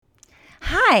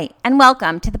Hi, and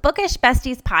welcome to the Bookish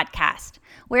Besties podcast.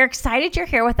 We're excited you're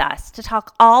here with us to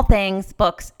talk all things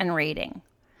books and reading.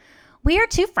 We are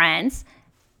two friends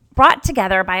brought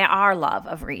together by our love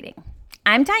of reading.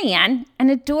 I'm Diane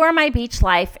and adore my beach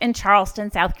life in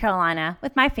Charleston, South Carolina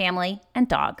with my family and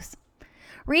dogs.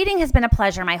 Reading has been a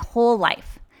pleasure my whole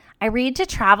life. I read to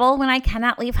travel when I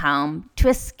cannot leave home, to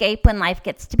escape when life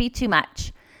gets to be too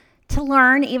much, to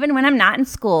learn even when I'm not in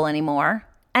school anymore,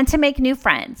 and to make new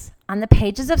friends on the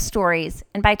pages of stories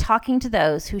and by talking to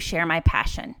those who share my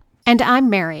passion. And I'm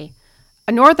Mary,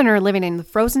 a northerner living in the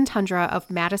frozen tundra of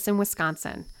Madison,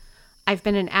 Wisconsin. I've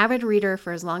been an avid reader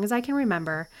for as long as I can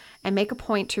remember and make a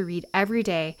point to read every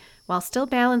day while still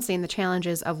balancing the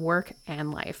challenges of work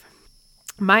and life.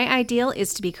 My ideal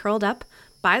is to be curled up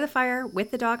by the fire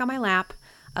with the dog on my lap,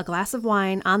 a glass of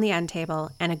wine on the end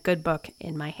table, and a good book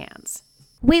in my hands.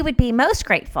 We would be most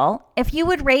grateful if you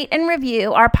would rate and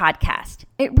review our podcast.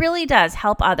 It really does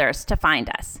help others to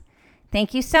find us.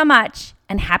 Thank you so much,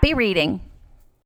 and happy reading.